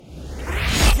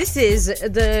This is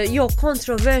your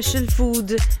controversial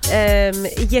food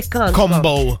jekkan.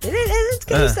 Combo.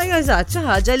 Eżatt, xi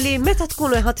ħaġa li meta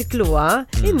tkunu ħatikluha,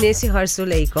 in-nies jħarsu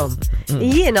lejkom.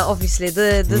 Jiena obviously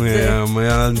Ma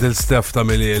għandil staff ta'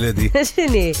 miljeli di.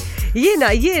 X'inhi? Jiena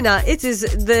it is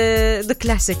the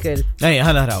classical. Ej,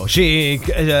 ħanaraw, xi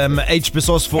HP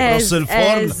sauce fuq ross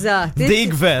il-forn. Eżatt.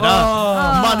 Dik vera.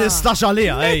 Ma nistax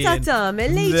għalija. Meta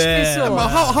tagħmel l-HP sauce.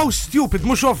 How stupid,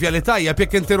 mux ovvja li tajjeb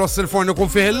jekk inti ross il-forn ikun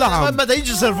fih il-laħam. Ma da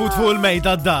jiġi servut fuq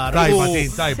il-mejda d-dar.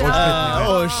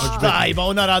 Tajba,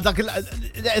 u nara dak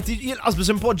jilqas biex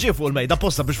impoġġi fuq il-mejda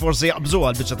posta biex forsi jaqbżu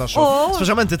għal-bicċa ta' xogħol.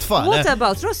 Speċjalment it-tfal. What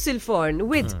about ross il-forn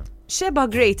with sheba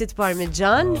grated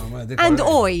parmesan and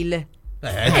oil?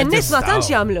 Nis ma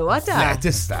tantx jagħmluha ta'. Le,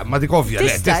 tista, ma dik ovvja,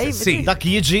 le, tista. Dak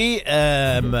jiġi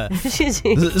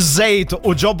żejt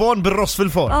u ġobon bil-ross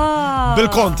fil-forn.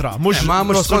 Bil-kontra, mhux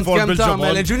ross fil-forn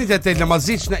bil-ġobon. Ġuni tgħidli ma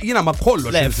żidx jiena ma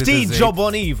kollox. Le, ftit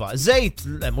ġobon iva, żejt,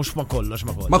 le mhux ma kollox.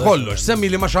 Ma kollox, semmi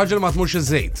li ma xi ħaġa li ma tmux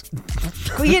iż-żejt.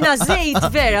 Jiena żejt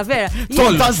vera.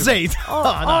 Ton ta' żejt.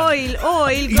 Oil.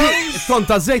 Ton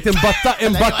ta' żejt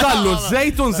imbattallu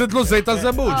żejt u nżidlu żejt ta'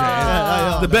 żebuġa.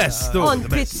 The best. On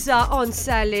pizza, on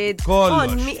salad,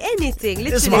 Kollox. on anything.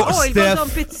 Literally oil goes on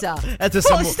pizza.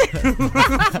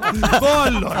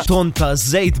 Kollox. Ton ta'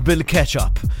 żejt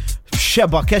bil-ketchup.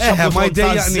 Xeba ketchup ma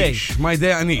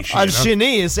jdejaqnix. Għal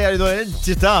xini jisajdu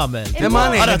inti tagħmel.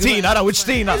 Ara tina, ara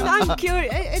wiċtina. I'm curious,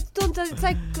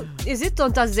 is it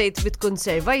ton ta' żejt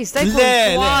bit-konserva? Jista' jkun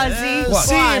kważi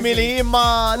simili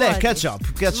imma le ketchup.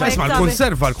 Isma'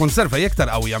 l-konserva jekk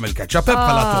tarqaw jagħmel ketchup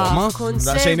bħala toma.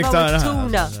 Xejn iktar.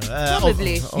 Tuna.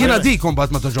 Probably. Jiena dikom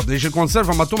bad ma toġobdix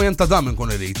il-konserva ma' tuma jenta dam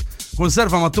inkun irid.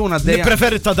 Konserva ma' tuna dejja.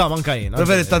 Preferi ta' dam anka jiena.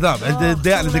 Preferi ta' dam.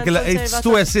 Dejja li dik it's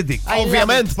too acidic.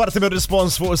 Ovvjament parti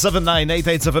mir-rispons fuq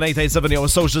 7988787 jew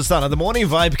social stana The Morning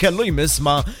Vibe kellu jmiss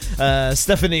ma'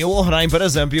 Stephanie u oħrajn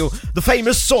pereżempju the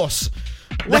famous sauce.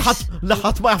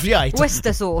 Laħat ma jafjajt.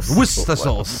 Westa sauce. Wista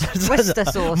sauce.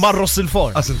 Marros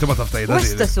il-forn. Inti ma taf tajda.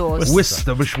 Westa sauce.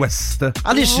 Wista biex westa.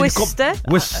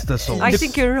 Wista sauce. I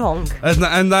think you're wrong.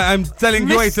 And I'm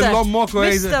telling you it l-ommok.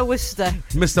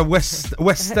 Mr.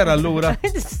 Wester allura.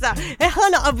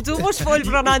 Ħana qabdu mux fuq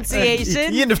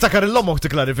il-pronunciation. Jien niftakar l-ommok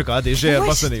tiklarifika di xie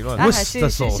basanin.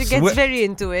 Wista sauce. She gets very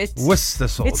into it.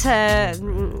 Wista sauce.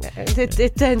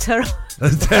 It turns her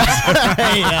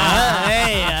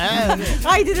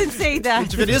I didn't say that.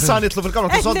 Ġifiri, jissa nitlu fil-kamra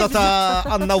t-sodda ta'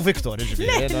 Anna u Viktor.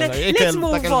 Let's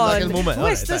move on.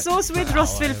 Westa sauce with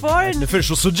ross fil-forn.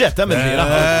 Nifirxu s-sujġet,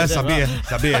 Sabiħ.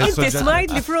 Inti smajt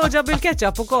li froġa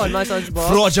bil-ketchup u kol ma toġbo.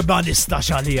 Froġa ba nistax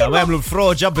għalija, ma jemlu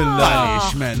froġa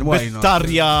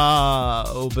bil-tarja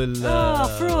u bil-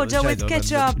 froġa with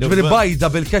ketchup. Ġifiri bajda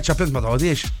bil-ketchup int ma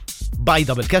tgħodix.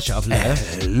 Bajda bil-ketchup, le?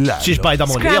 La. Xiex bajda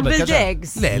mollija Scrambled bil-ketchup?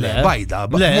 eggs. Le, bajda.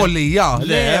 Mollija.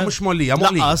 Le, mux mollija.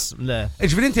 Laqas, le.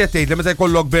 Iġviri inti għattejt li meta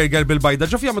jkollok burger bil-bajda,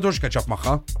 ġofja ma turx ketchup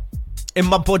maħħa.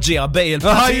 Imma poġġija bej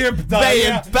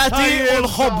il-pati u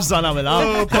l-ħobza namela.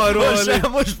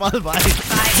 Mux mal-bajt.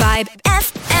 Vibe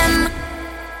FM.